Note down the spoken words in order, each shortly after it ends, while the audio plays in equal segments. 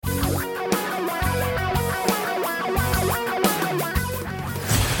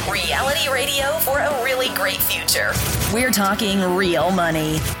bright future. We're talking real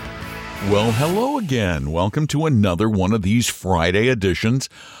money. Well, hello again. Welcome to another one of these Friday editions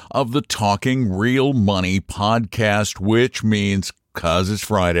of the Talking Real Money podcast, which means, because it's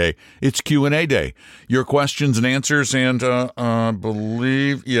Friday, it's Q&A day. Your questions and answers, and I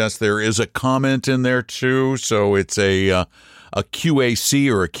believe, yes, there is a comment in there too, so it's a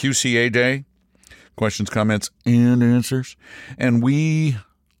QAC or a QCA day. Questions, comments, and answers. And we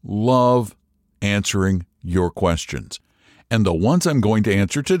love answering your questions. And the ones I'm going to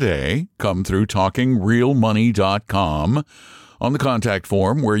answer today come through talkingrealmoney.com on the contact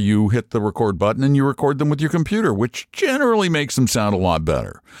form, where you hit the record button and you record them with your computer, which generally makes them sound a lot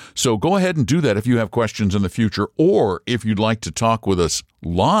better. So go ahead and do that if you have questions in the future, or if you'd like to talk with us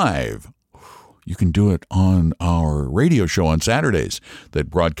live. You can do it on our radio show on Saturdays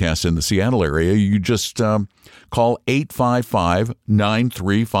that broadcasts in the Seattle area. You just call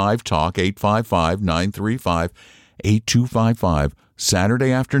 855-935-TALK, 855-935-8255,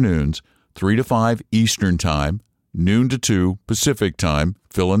 Saturday afternoons, 3 to 5 Eastern Time, noon to 2 Pacific Time.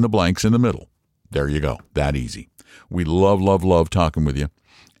 Fill in the blanks in the middle. There you go. That easy. We love talking with you.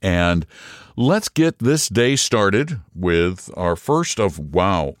 And let's get this day started with our first of,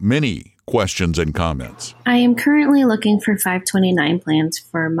 many questions and comments. I am currently looking for 529 plans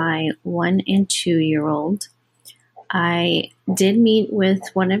for my 1 and 2-year-old. I did meet with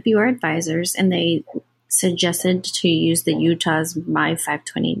one of your advisors, and they suggested to use the Utah's My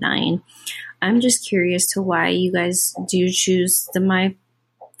 529. I'm just curious to why you guys do choose the My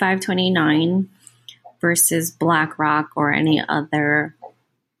 529 versus BlackRock or any other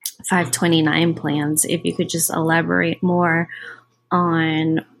 529 plans. If you could just elaborate more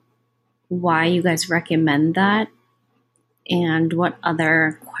on why you guys recommend that and what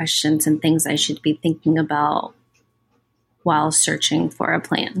other questions and things I should be thinking about while searching for a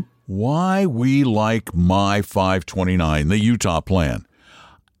plan. Why we like My 529, the Utah plan.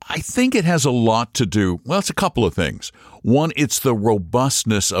 I think it has a lot to do, it's a couple of things. One, it's the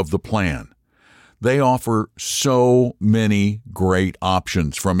robustness of the plan. They offer so many great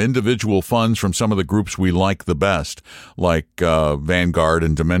options, from individual funds from some of the groups we like the best, like Vanguard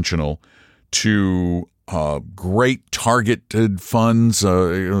and Dimensional, to great targeted funds,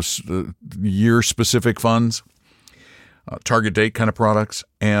 year-specific funds, target date kind of products,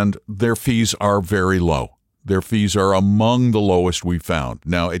 and their fees are very low. Their fees are among the lowest we've found.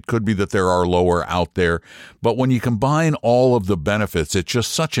 Now, it could be that there are lower out there, but when you combine all of the benefits, it's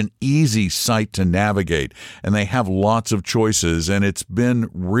just such an easy site to navigate, and they have lots of choices, and it's been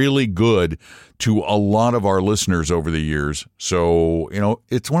really good to a lot of our listeners over the years. So,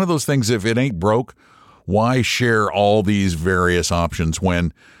 it's one of those things, if it ain't broke, why share all these various options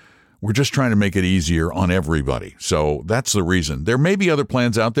when we're just trying to make it easier on everybody? So that's the reason. There may be other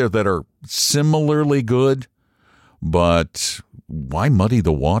plans out there that are similarly good, but why muddy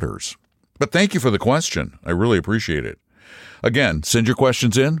the waters? But thank you for the question. I really appreciate it. Again, send your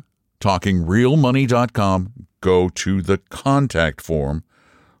questions in, talkingrealmoney.com. Go to the contact form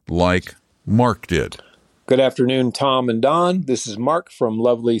like Mark did. Good afternoon, Tom and Don. This is Mark from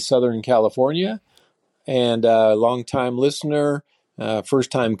lovely Southern California, and a longtime listener,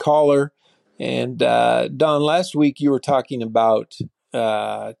 first-time caller. And Don, last week you were talking about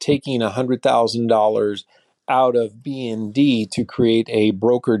taking $100,000 out of BND to create a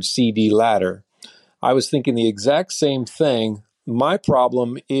brokered CD ladder. I was thinking the exact same thing. My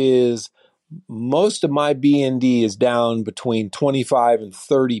problem is most of my BND is down between 25 and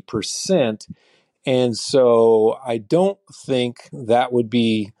 30%. And so I don't think that would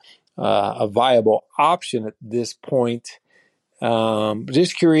be a viable option at this point.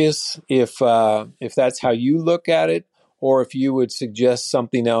 Just curious if that's how you look at it, or if you would suggest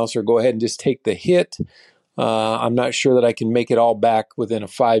something else, or go ahead and just take the hit. I'm not sure that I can make it all back within a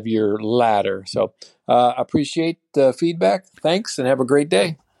 5-year ladder. So appreciate the feedback. Thanks, and have a great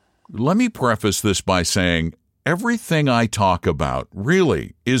day. Let me preface this by saying everything I talk about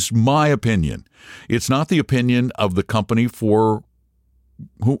really is my opinion. It's not the opinion of the company for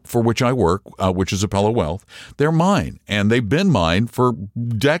which I work, which is Apello Wealth. They're mine, and they've been mine for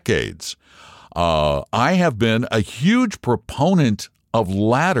decades. I have been a huge proponent of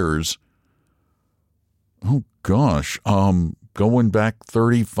ladders. Oh, gosh, going back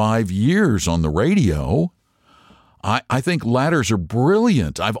 35 years on the radio. I think ladders are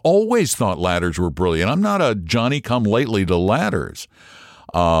brilliant. I've always thought ladders were brilliant. I'm not a Johnny-come-lately to ladders.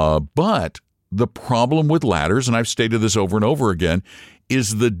 But the problem with ladders, and I've stated this over and over again,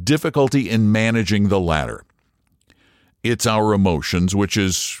 is the difficulty in managing the ladder. It's our emotions, which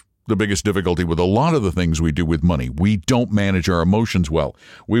is the biggest difficulty with a lot of the things we do with money. We don't manage our emotions well.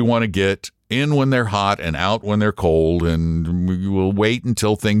 We want to get in when they're hot and out when they're cold, and we will wait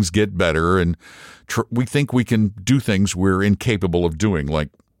until things get better. And we think we can do things we're incapable of doing, like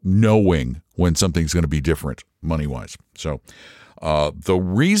knowing when something's going to be different money-wise. So the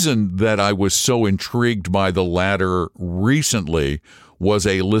reason that I was so intrigued by the ladder recently was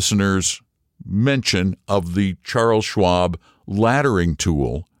a listener's mention of the Charles Schwab laddering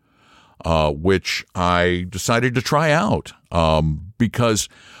tool, which I decided to try out because,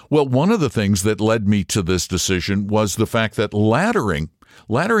 well, one of the things that led me to this decision was the fact that laddering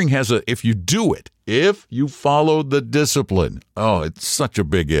has if you do it, if you follow the discipline, it's such a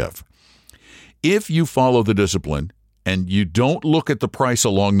big if. If you follow the discipline and you don't look at the price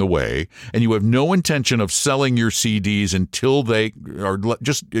along the way, and you have no intention of selling your CDs until they are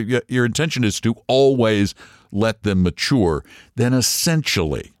your intention is to always let them mature, then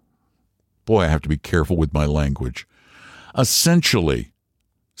essentially, boy, I have to be careful with my language. Essentially,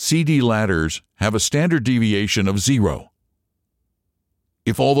 CD ladders have a standard deviation of 0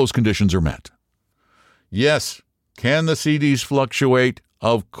 if all those conditions are met. Yes, can the CDs fluctuate?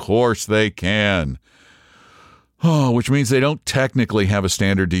 Of course they can. Which means they don't technically have a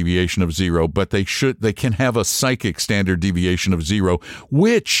standard deviation of 0, but they can have a psychic standard deviation of 0,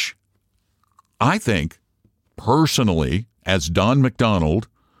 which I think, personally, as Don McDonald,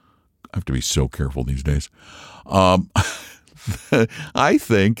 I have to be so careful these days, I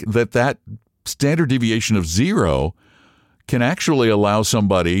think that standard deviation of 0 can actually allow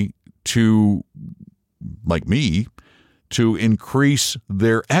somebody to, like me, to increase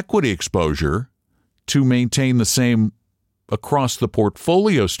their equity exposure to maintain the same across the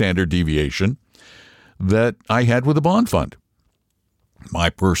portfolio standard deviation that I had with a bond fund. My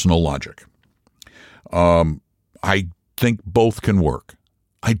personal logic. I think both can work.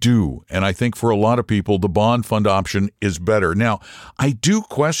 I do. And I think for a lot of people, the bond fund option is better. Now, I do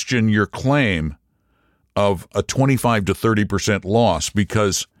question your claim of a 25 to 30% loss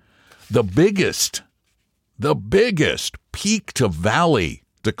because the biggest peak to valley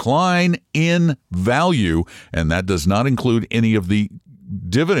decline in value, and that does not include any of the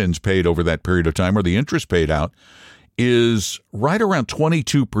dividends paid over that period of time or the interest paid out, is right around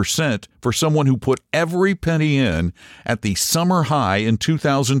 22% for someone who put every penny in at the summer high in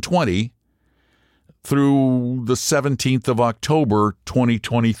 2020 through the 17th of October,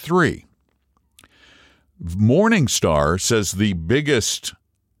 2023. Morningstar says the biggest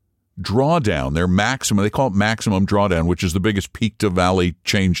drawdown, their maximum, they call it maximum drawdown, which is the biggest peak to valley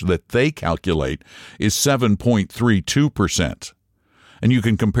change that they calculate, is 7.32%. And you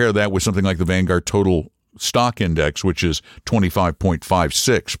can compare that with something like the Vanguard Total Stock Index, which is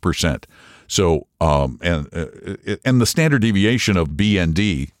 25.56%. So, and the standard deviation of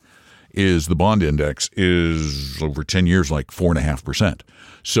BND is the bond index is over 10 years, like 4.5%.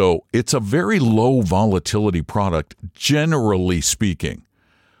 So it's a very low volatility product, generally speaking.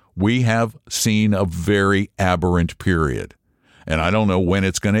 We have seen a very aberrant period, and I don't know when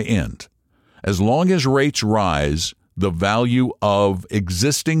it's going to end. As long as rates rise, the value of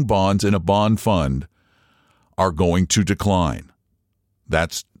existing bonds in a bond fund are going to decline.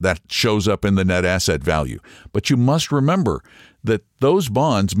 That shows up in the net asset value. But you must remember that those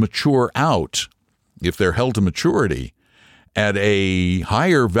bonds mature out, if they're held to maturity, at a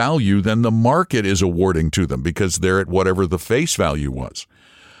higher value than the market is awarding to them because they're at whatever the face value was.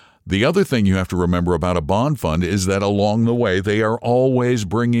 The other thing you have to remember about a bond fund is that along the way, they are always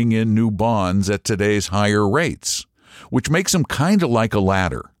bringing in new bonds at today's higher rates, which makes them kind of like a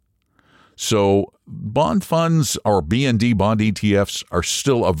ladder. So bond funds or BND bond ETFs are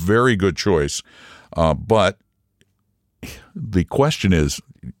still a very good choice. But the question is,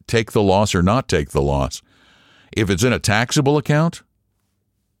 take the loss or not take the loss? If it's in a taxable account,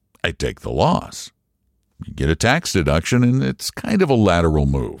 I take the loss. You get a tax deduction, and it's kind of a lateral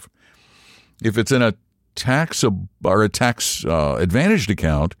move. If it's in a tax advantaged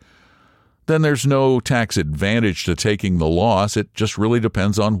account, then there's no tax advantage to taking the loss. It just really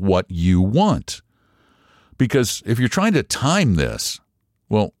depends on what you want. Because if you're trying to time this,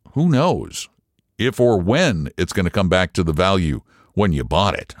 well, who knows if or when it's going to come back to the value when you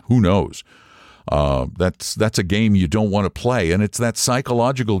bought it. Who knows? That's a game you don't want to play, and it's that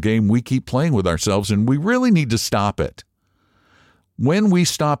psychological game we keep playing with ourselves, and we really need to stop it. When we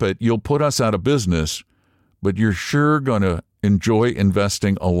stop it, you'll put us out of business, but you're sure going to enjoy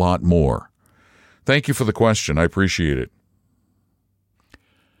investing a lot more. Thank you for the question. I appreciate it.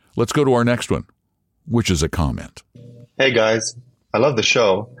 Let's go to our next one, which is a comment. Hey guys, I love the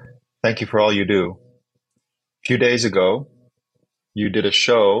show. Thank you for all you do. A few days ago, you did a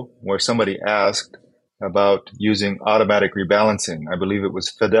show where somebody asked about using automatic rebalancing. I believe it was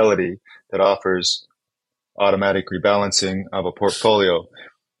Fidelity that offers automatic rebalancing of a portfolio.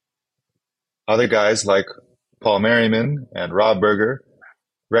 Other guys like Paul Merriman and Rob Berger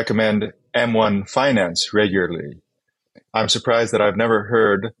recommend M1 Finance regularly. I'm surprised that I've never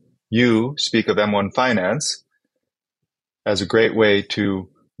heard you speak of M1 Finance as a great way to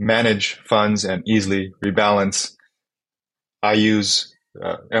manage funds and easily rebalance. I use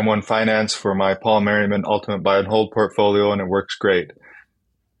M1 Finance for my Paul Merriman Ultimate Buy and Hold portfolio, and it works great.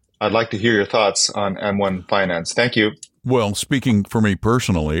 I'd like to hear your thoughts on M1 Finance. Thank you. Well, speaking for me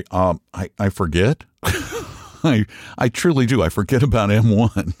personally, I forget. I truly do. I forget about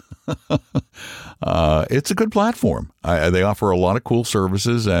M1. It's a good platform. They offer a lot of cool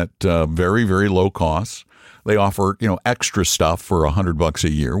services at very, very low costs. They offer, extra stuff for $100 a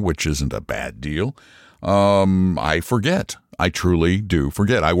year, which isn't a bad deal. I forget. I truly do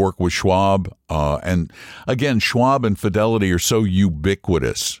forget. I work with Schwab, and again, Schwab and Fidelity are so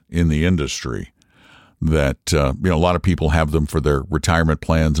ubiquitous in the industry that a lot of people have them for their retirement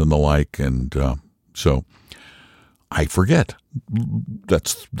plans and the like, and so I forget.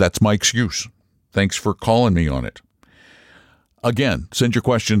 That's my excuse. Thanks for calling me on it. Again, send your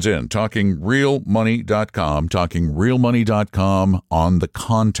questions in. TalkingRealMoney.com, TalkingRealMoney.com on the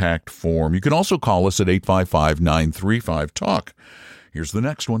contact form. You can also call us at 855-935-TALK. Here's the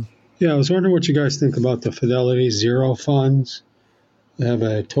next one. Yeah, I was wondering what you guys think about the Fidelity Zero funds. They have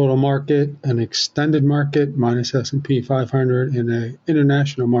a total market, an extended market, minus S&P 500, and an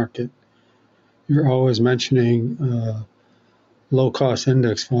international market. You're always mentioning low-cost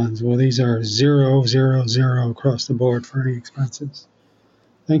index funds. Well, these are 0, 0, 0 across the board for any expenses.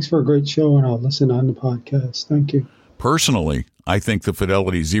 Thanks for a great show, and I'll listen on the podcast. Thank you. Personally, I think the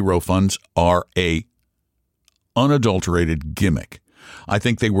Fidelity Zero funds are a unadulterated gimmick. I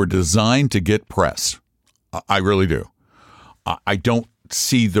think they were designed to get press. I really do. I don't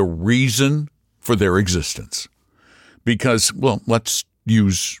see the reason for their existence because, well, let's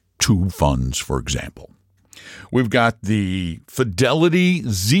use two funds, for example. We've got the Fidelity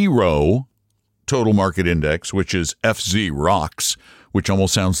Zero Total Market Index, which is FZ Rocks, which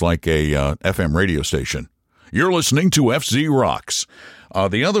almost sounds like a FM radio station. You're listening to FZ Rocks.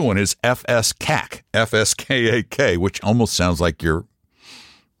 The other one is FSCAC, FSKAK, which almost sounds like you're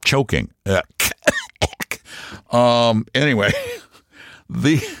choking. Anyway,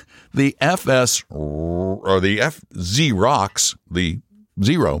 the FS or the FZ Rocks, the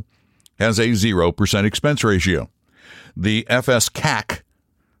zero, has a 0% expense ratio. The FSCAC,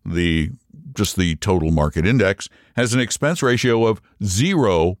 just the total market index, has an expense ratio of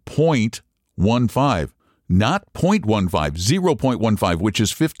 0.15, not 0.15, 0.15, which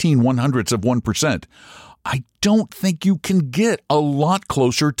is 0.15%. I don't think you can get a lot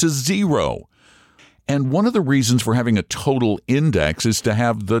closer to zero. And one of the reasons for having a total index is to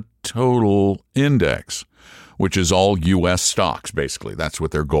have the total index, which is all U.S. stocks, basically. That's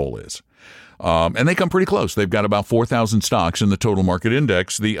what their goal is. And they come pretty close. They've got about 4,000 stocks in the total market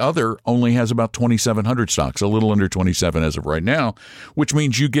index. The other only has about 2,700 stocks, a little under 27 as of right now, which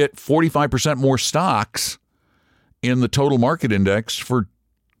means you get 45% more stocks in the total market index for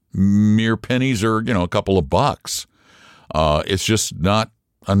mere pennies or, a couple of bucks. It's just not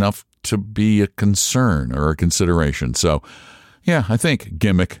enough to be a concern or a consideration. So, yeah, I think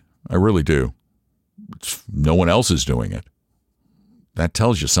gimmick. I really do. No one else is doing it. That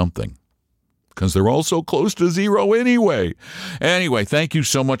tells you something. Because they're all so close to zero anyway. Anyway, thank you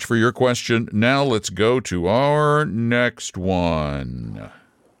so much for your question. Now let's go to our next one.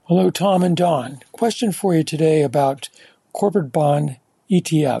 Hello, Tom and Don. Question for you today about corporate bond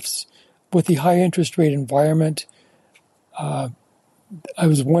ETFs. With the high interest rate environment, I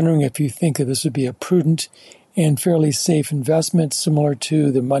was wondering if you think that this would be a prudent and fairly safe investment similar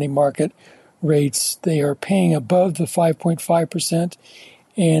to the money market rates. They are paying above the 5.5%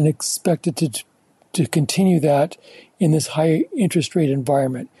 and expected to continue that in this high interest rate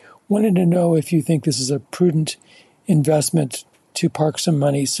environment. Wanted to know if you think this is a prudent investment to park some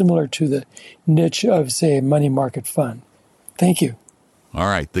money similar to the niche of, say, a money market fund. Thank you. All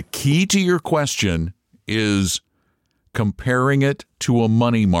right. The key to your question is comparing it to a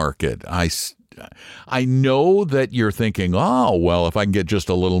money market. I know that you're thinking, oh, well, if I can get just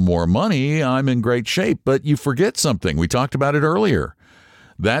a little more money, I'm in great shape. But you forget something. We talked about it earlier.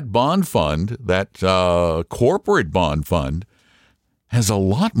 That bond fund, that corporate bond fund, has a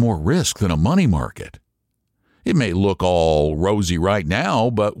lot more risk than a money market. It may look all rosy right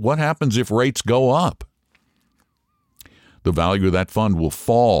now, but what happens if rates go up? The value of that fund will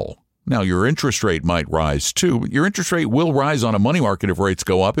fall. Now, your interest rate might rise too, but your interest rate will rise on a money market if rates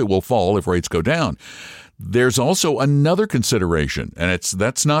go up. It will fall if rates go down. There's also another consideration, and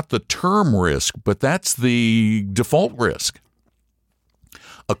that's not the term risk, but that's the default risk.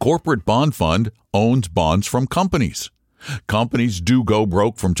 A corporate bond fund owns bonds from companies. Companies do go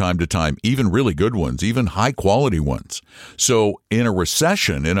broke from time to time, even really good ones, even high-quality ones. So in a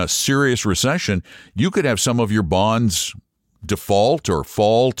recession, in a serious recession, you could have some of your bonds default or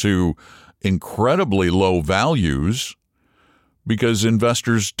fall to incredibly low values because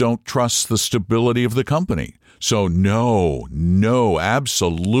investors don't trust the stability of the company. So no,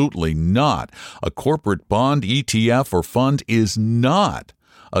 absolutely not. A corporate bond ETF or fund is not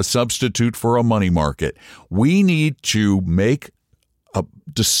a substitute for a money market. We need to make a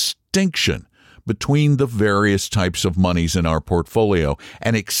distinction between the various types of monies in our portfolio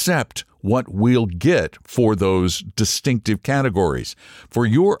and accept what we'll get for those distinctive categories. For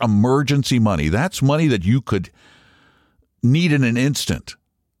your emergency money, that's money that you could need in an instant.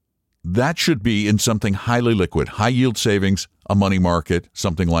 That should be in something highly liquid, high yield savings, a money market,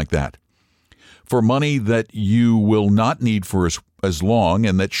 something like that. For money that you will not need for as long,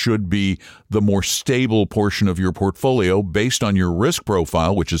 and that should be the more stable portion of your portfolio based on your risk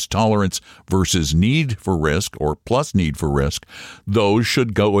profile, which is tolerance versus need for risk or plus need for risk, those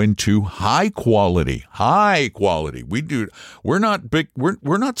should go into high quality. We're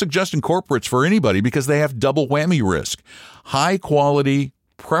not suggesting corporates for anybody because they have double whammy risk. High quality,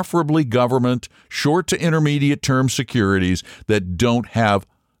 preferably government, short to intermediate term securities that don't have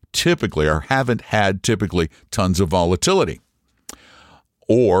typically or haven't had typically tons of volatility.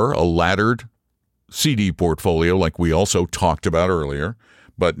 Or a laddered CD portfolio like we also talked about earlier.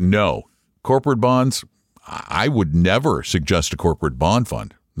 But no, corporate bonds, I would never suggest a corporate bond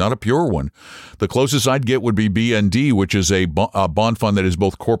fund, not a pure one. The closest I'd get would be BND, which is a bond fund that is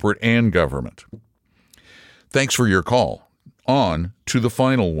both corporate and government. Thanks for your call. On to the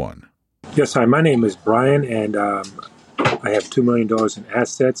final one. Yes, hi, my name is Brian, and I have $2 million in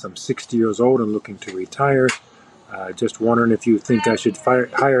assets. I'm 60 years old and looking to retire. Just wondering if you think I should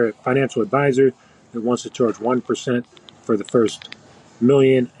hire a financial advisor that wants to charge 1% for the first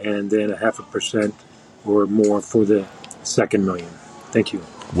million and then 0.5% or more for the second million. Thank you.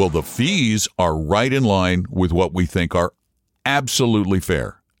 Well, the fees are right in line with what we think are absolutely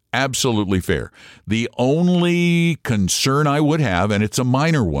fair. Absolutely fair. The only concern I would have, and it's a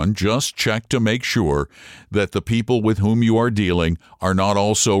minor one, just check to make sure that the people with whom you are dealing are not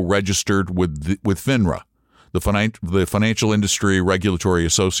also registered with FINRA, the Financial Industry Regulatory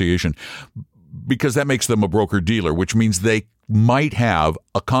Association, because that makes them a broker-dealer, which means they might have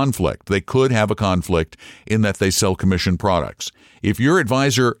a conflict. They could have a conflict in that they sell commission products. If your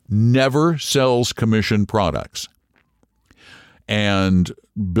advisor never sells commission products and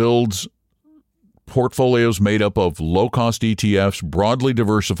builds portfolios made up of low-cost ETFs, broadly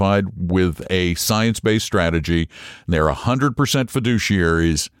diversified with a science-based strategy, and they're 100%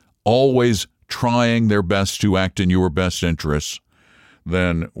 fiduciaries, always trying their best to act in your best interests,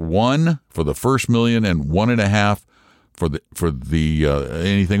 then 1 for the first million and 1.5 for the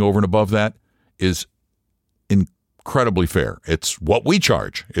anything over and above that is incredibly fair. It's what we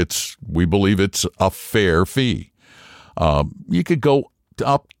charge. We believe it's a fair fee. You could go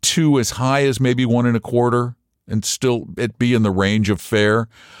up to as high as maybe 1.25 and still it be in the range of fair.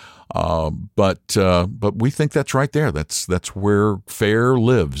 But we think that's right there. That's where fair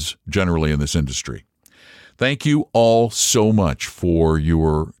lives generally in this industry. Thank you all so much for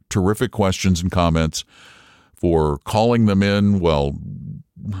your terrific questions and comments, for calling them in,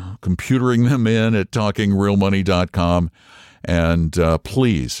 computering them in at talkingrealmoney.com. And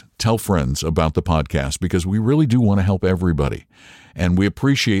please tell friends about the podcast because we really do want to help everybody. And we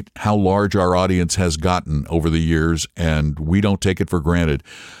appreciate how large our audience has gotten over the years, and we don't take it for granted.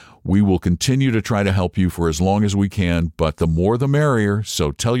 We will continue to try to help you for as long as we can, but the more the merrier.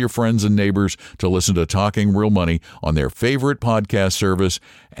 So tell your friends and neighbors to listen to Talking Real Money on their favorite podcast service.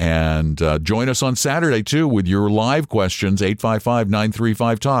 And join us on Saturday, too, with your live questions,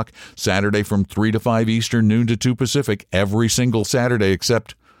 855-935-TALK, Saturday from 3 to 5 Eastern, noon to 2 Pacific, every single Saturday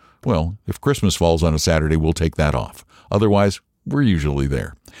except, if Christmas falls on a Saturday, we'll take that off. Otherwise, we're usually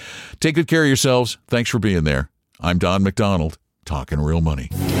there. Take good care of yourselves. Thanks for being there. I'm Don McDonald, Talking Real Money.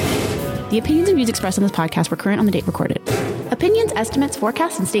 The opinions and views expressed on this podcast were current on the date recorded. Opinions, estimates,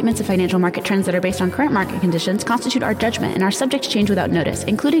 forecasts, and statements of financial market trends that are based on current market conditions constitute our judgment and are subject to change without notice,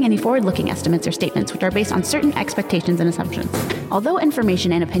 including any forward-looking estimates or statements which are based on certain expectations and assumptions. Although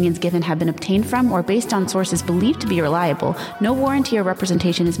information and opinions given have been obtained from or based on sources believed to be reliable, no warranty or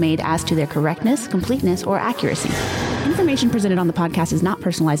representation is made as to their correctness, completeness, or accuracy. Information information presented on the podcast is not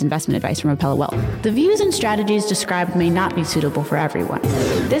personalized investment advice from Apella Wealth. The views and strategies described may not be suitable for everyone.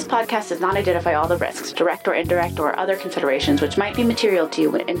 This podcast does not identify all the risks, direct or indirect, or other considerations which might be material to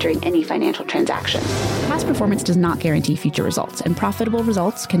you when entering any financial transaction. Past performance does not guarantee future results, and profitable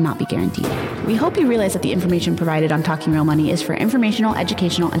results cannot be guaranteed. We hope you realize that the information provided on Talking Real Money is for informational,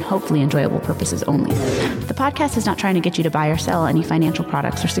 educational, and hopefully enjoyable purposes only. The podcast is not trying to get you to buy or sell any financial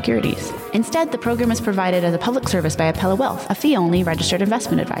products or securities. Instead, the program is provided as a public service by Apella Wealth, a fee-only registered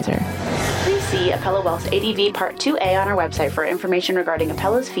investment advisor. Please see Apella Wealth's ADV Part 2A on our website for information regarding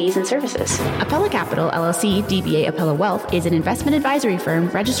Apella's fees and services. Apella Capital, LLC, DBA Apella Wealth, is an investment advisory firm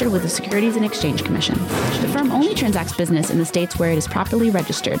registered with the Securities and Exchange Commission. The firm only transacts business in the states where it is properly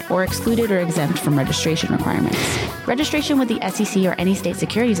registered or excluded or exempt from registration requirements. Registration with the SEC or any state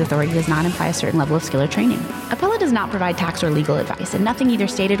securities authority does not imply a certain level of skill or training. Apella does not provide tax or legal advice, and nothing either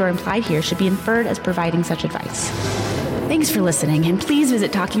stated or implied here should be inferred as providing such advice. Thanks for listening, and please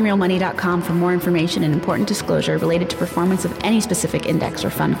visit TalkingRealMoney.com for more information and important disclosure related to performance of any specific index or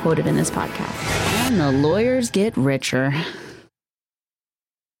fund quoted in this podcast. And the lawyers get richer.